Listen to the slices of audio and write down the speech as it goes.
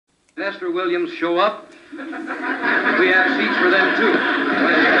Pastor Williams show up, we have seats for them too.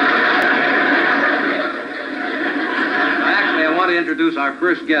 Actually, I want to introduce our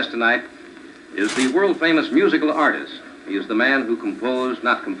first guest tonight. Is the world-famous musical artist. He is the man who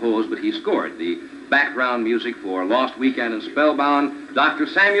not composed, but he scored the background music for Lost Weekend and Spellbound, Dr.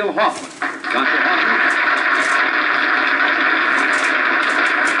 Samuel Hoffman. Dr. Hoffman.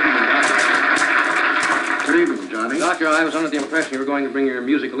 Good evening, Johnny. Doctor, I was under the impression you were going to bring your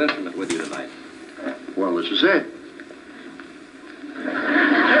musical instrument with you tonight. Well, this is it.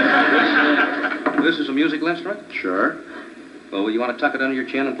 This is a musical instrument? Sure. Well, you want to tuck it under your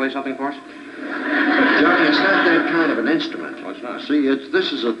chin and play something for us? Johnny, it's not that kind of an instrument. Oh, it's not? See,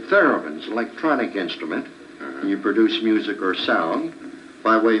 this is a theremin. It's an electronic instrument. And you produce music or sound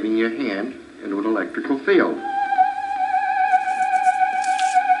by waving your hand into an electrical field.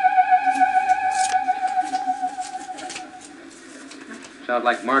 Sounds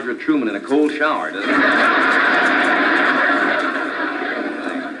like Margaret Truman in a cold shower, doesn't it?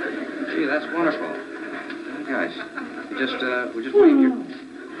 Gee, that's wonderful. Oh, guys, we're just waiting here.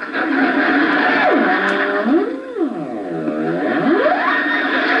 I've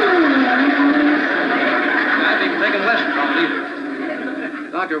been taking lessons from it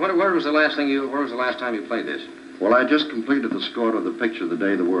either. Doctor, where was the last time you played this? Well, I just completed the score to the picture The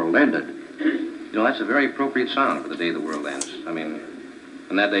Day the World Ended. You know, that's a very appropriate sound for the day the world ends. I mean,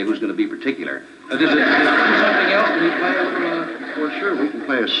 on that day, who's going to be particular? Does it something else? Can you play a little? Well, sure, we can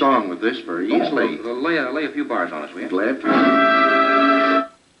play a song with this very easily. Well, lay a few bars on us, will you? Glad to.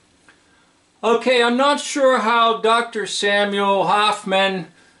 Okay, I'm not sure how Dr. Samuel Hoffman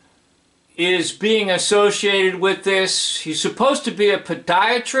is being associated with this. He's supposed to be a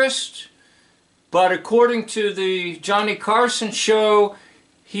podiatrist, but according to the Johnny Carson show,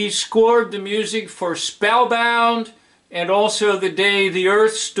 he scored the music for Spellbound and also The Day the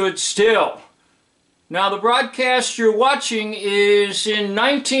Earth Stood Still. Now, the broadcast you're watching is in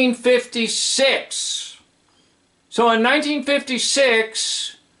 1956. So in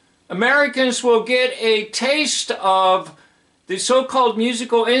 1956, Americans will get a taste of the so-called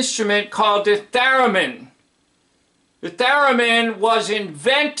musical instrument called the theremin. The theremin was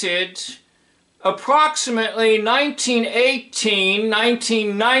invented approximately 1918,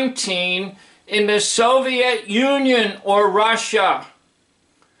 1919 in the Soviet Union or Russia,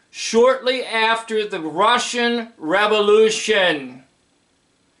 shortly after the Russian Revolution.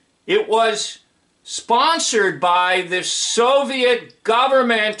 It was sponsored by the Soviet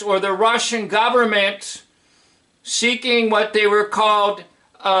government or the Russian government seeking what they were called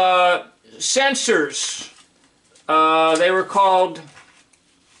sensors. They were called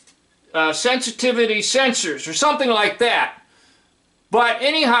sensitivity sensors or something like that. But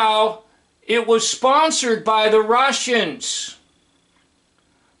anyhow, it was sponsored by the Russians.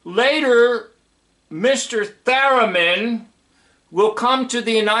 Later, Mr. Theremin will come to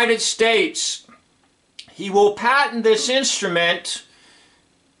the United States. He will patent this instrument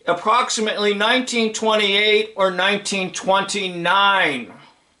approximately 1928 or 1929.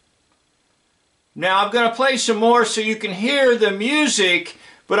 Now, I'm going to play some more so you can hear the music,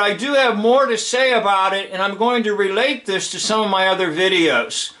 but I do have more to say about it, and I'm going to relate this to some of my other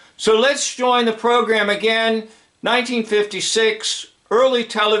videos. So let's join the program again. 1956, early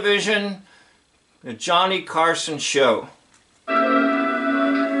television, The Johnny Carson Show.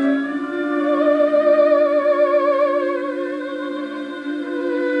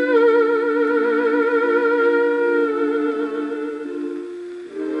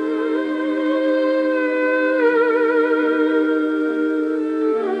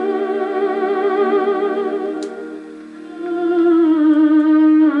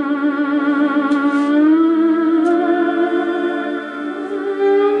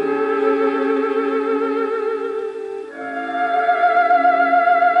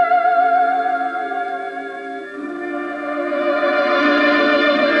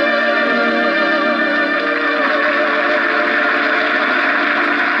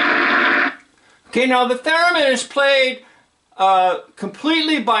 Okay, now the theremin is played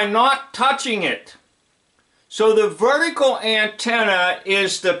completely by not touching it. So the vertical antenna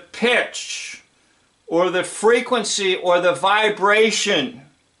is the pitch, or the frequency, or the vibration.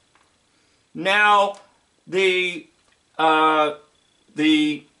 Now the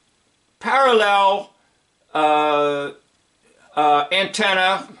parallel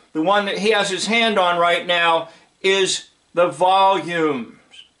antenna, the one that he has his hand on right now, is the volume.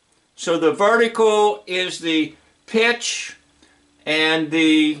 So the vertical is the pitch and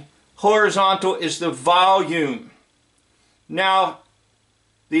the horizontal is the volume. Now,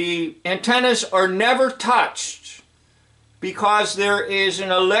 the antennas are never touched. because there is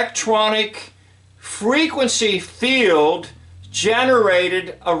an electronic frequency field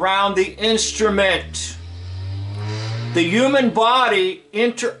generated around the instrument. The human body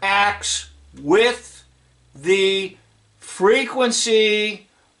interacts with the frequency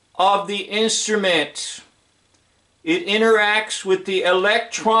of the instrument. It interacts with the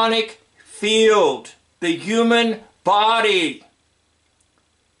electronic field, the human body.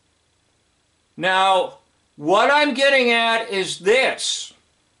 Now, what I'm getting at is this.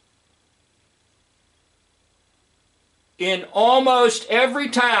 In almost every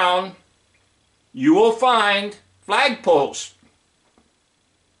town, you will find flagpoles.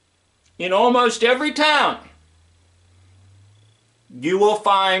 In almost every town, you will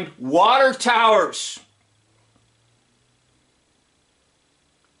find water towers.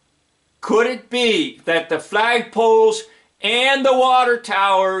 Could it be that the flagpoles and the water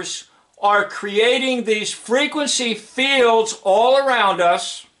towers are creating these frequency fields all around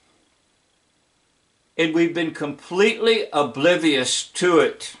us, and we've been completely oblivious to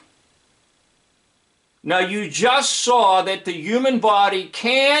it? Now, you just saw that the human body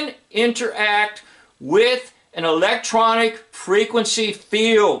can interact with an electronic frequency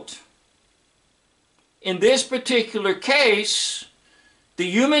field. In this particular case, the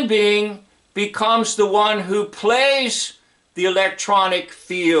human being becomes the one who plays the electronic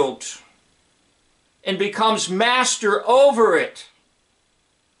field and becomes master over it.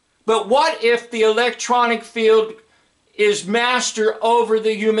 But what if the electronic field is master over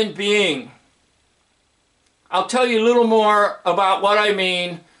the human being? I'll tell you a little more about what I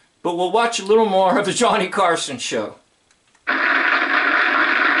mean, but we'll watch a little more of the Johnny Carson Show.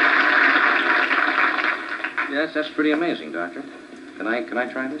 Yes, that's pretty amazing, Doctor. Can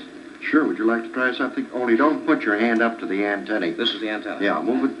I try this? Sure, would you like to try something? Only don't put your hand up to the antennae. This is the antenna. Yeah,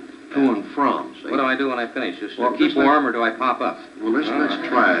 move it to and from. See? What do I do when I finish? Just Well, keep just warm, or do I pop up? Well, let's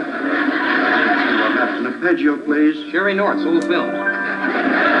try it. What happens? An arpeggio, please. Cherry North, Soul Films.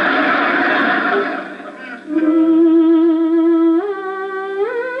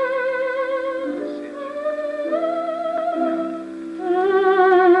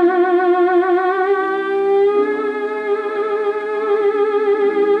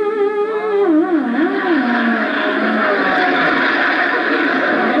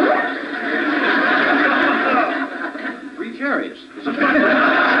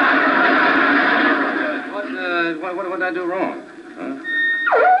 What did I do wrong? Huh?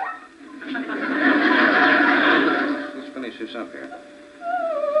 Let's finish this up here.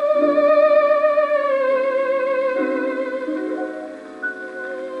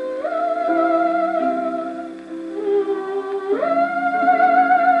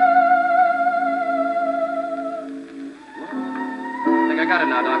 I think I got it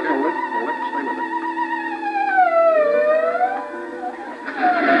now, Doctor. Hold it. Stay with it.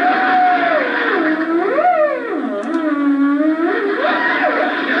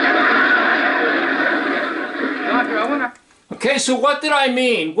 Okay, so what did I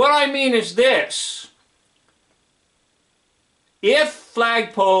mean? What I mean is this. If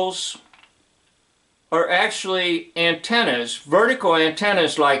flagpoles are actually antennas, vertical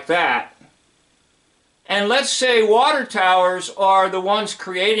antennas like that, and let's say water towers are the ones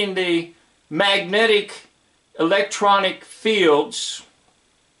creating the magnetic electronic fields,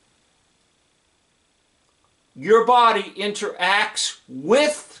 your body interacts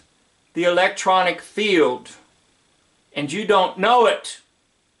with the electronic field, and you don't know it.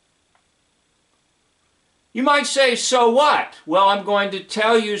 You might say, so what? Well, I'm going to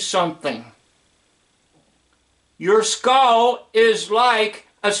tell you something. Your skull is like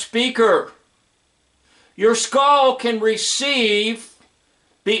a speaker. Your skull can receive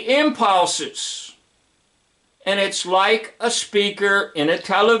the impulses, and it's like a speaker in a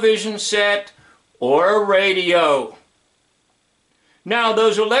television set or a radio. Now,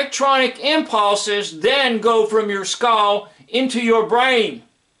 those electronic impulses then go from your skull into your brain.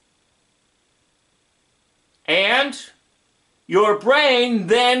 And your brain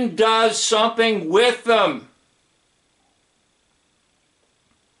then does something with them.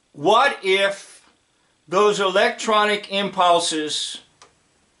 What if those electronic impulses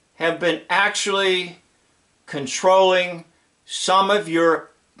have been actually controlling some of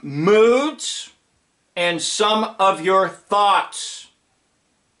your moods and some of your thoughts?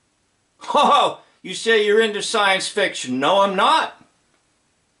 Oh, you say you're into science fiction. No, I'm not.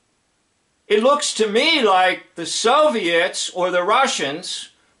 It looks to me like the Soviets or the Russians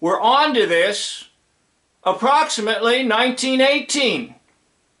were onto this approximately 1918.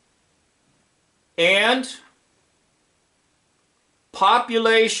 And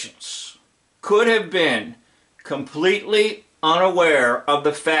populations could have been completely unaware of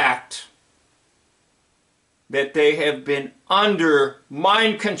the fact that they have been under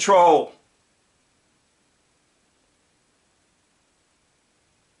mind control.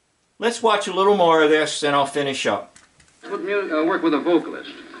 Let's watch a little more of this, then I'll finish up. Work with a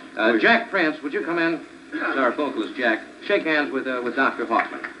vocalist. Jack Prince, would you come in? This is our vocalist, Jack. Shake hands with Dr.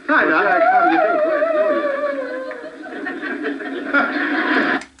 Hoffman. Hi, Doc. Jack, how do you do? Glad to know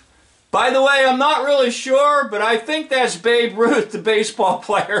you. By the way, I'm not really sure, but I think that's Babe Ruth, the baseball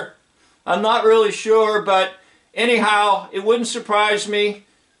player. I'm not really sure, but anyhow, it wouldn't surprise me.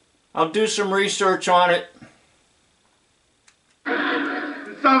 I'll do some research on it.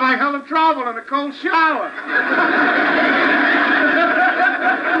 It sounds like hell of trouble in a cold shower.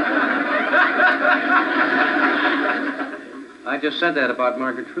 I just said that about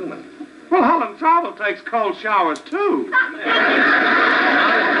Margaret Truman. Well, Helen Travel takes cold showers, too. Not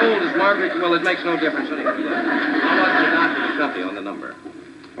as cold as Margaret. Well, it makes no difference anyway. Look, how about the doctor shut you on the number?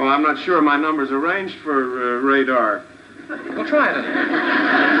 Well, I'm not sure my number's arranged for radar. Well, try it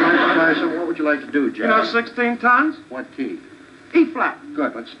anyway. So what would you like to do, Jack? You know 16 tons? What key? E flat.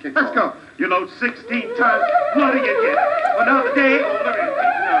 Good, let's kick Let's off. go. You load 16 tons. What do you get? Another day. Oh,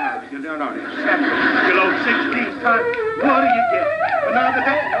 no. You load 16 tons. What do you get? Another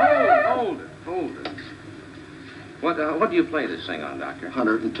day. Hold it. What do you play this thing on, Doctor?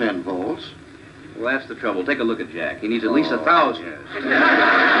 110 volts. Well, that's the trouble. Take a look at Jack. He needs at least 1,000. Yes. This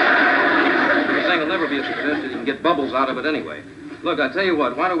thing will never be a success if you can get bubbles out of it anyway. Look, I tell you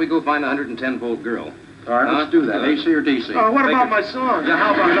what. Why don't we go find a 110-volt girl? All right, let's do that. Good. AC or DC? Oh, what Make about it- my song? Yeah,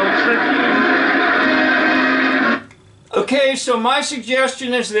 how about You load 16. Okay, so my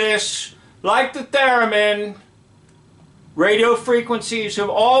suggestion is this. Like the Theremin, radio frequencies have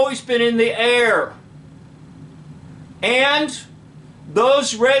always been in the air. And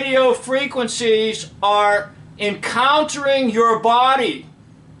those radio frequencies are encountering your body.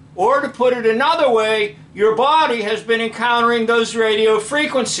 Or to put it another way, your body has been encountering those radio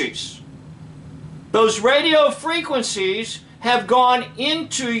frequencies. Those radio frequencies have gone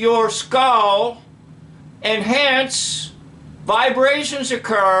into your skull, and hence vibrations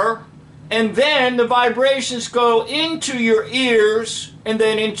occur, and then the vibrations go into your ears and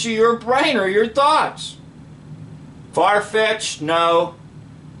then into your brain or your thoughts. Far-fetched? No.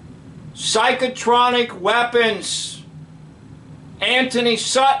 Psychotronic weapons. Anthony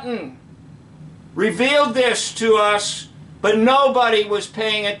Sutton revealed this to us, but nobody was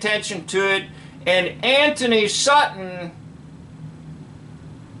paying attention to it. And Anthony Sutton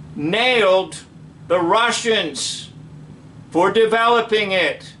nailed the Russians for developing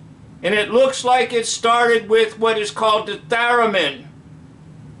it. And it looks like it started with what is called the Theremin.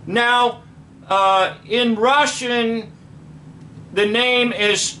 Now, in Russian, the name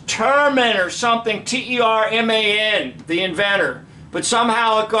is Theremin or something, T-E-R-M-A-N, the inventor. But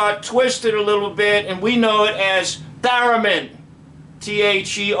somehow it got twisted a little bit, and we know it as Theremin,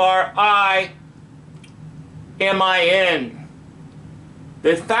 T-H-E-R-I-M-I-N.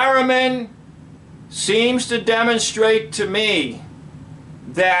 The Theremin seems to demonstrate to me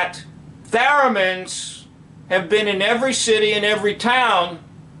that theremins have been in every city and every town,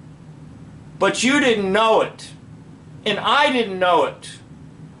 but you didn't know it, and I didn't know it.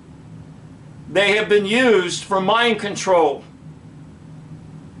 They have been used for mind control,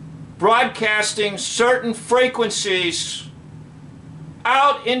 broadcasting certain frequencies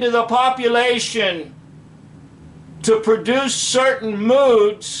out into the population to produce certain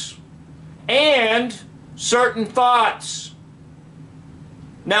moods and certain thoughts.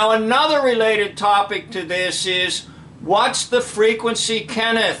 Now, another related topic to this is, what's the frequency,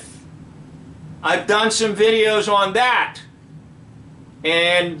 Kenneth? I've done some videos on that,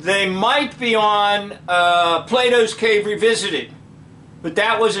 and they might be on Plato's Cave Revisited, but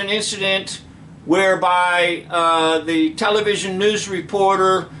that was an incident whereby the television news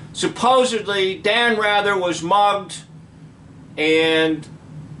reporter, supposedly Dan Rather, was mugged, and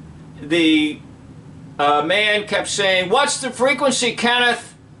the man kept saying, "What's the frequency,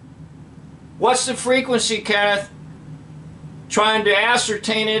 Kenneth? What's the frequency, Kenneth?" Trying to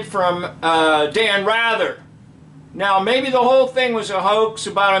ascertain it from Dan Rather. Now, maybe the whole thing was a hoax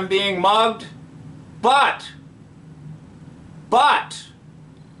about him being mugged, but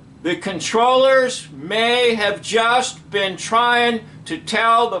the controllers may have just been trying to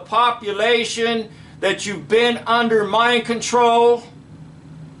tell the population that you've been under mind control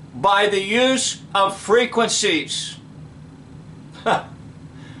by the use of frequencies.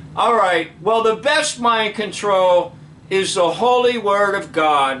 All right, well, the best mind control is the Holy Word of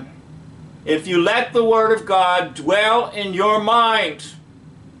God. If you let the Word of God dwell in your mind,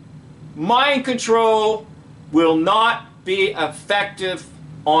 mind control will not be effective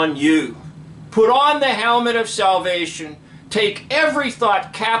on you. Put on the helmet of salvation. Take every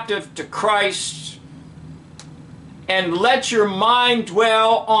thought captive to Christ. And let your mind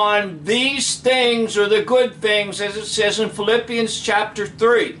dwell on these things, or the good things, as it says in Philippians Chapter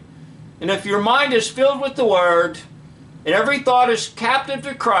 3. And if your mind is filled with the Word, and every thought is captive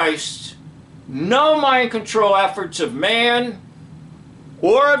to Christ, no mind control efforts of man,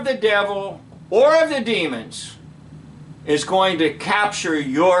 or of the devil, or of the demons is going to capture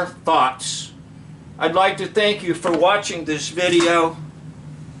your thoughts. I'd like to thank you for watching this video,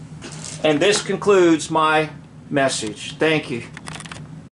 and this concludes my message. Thank you.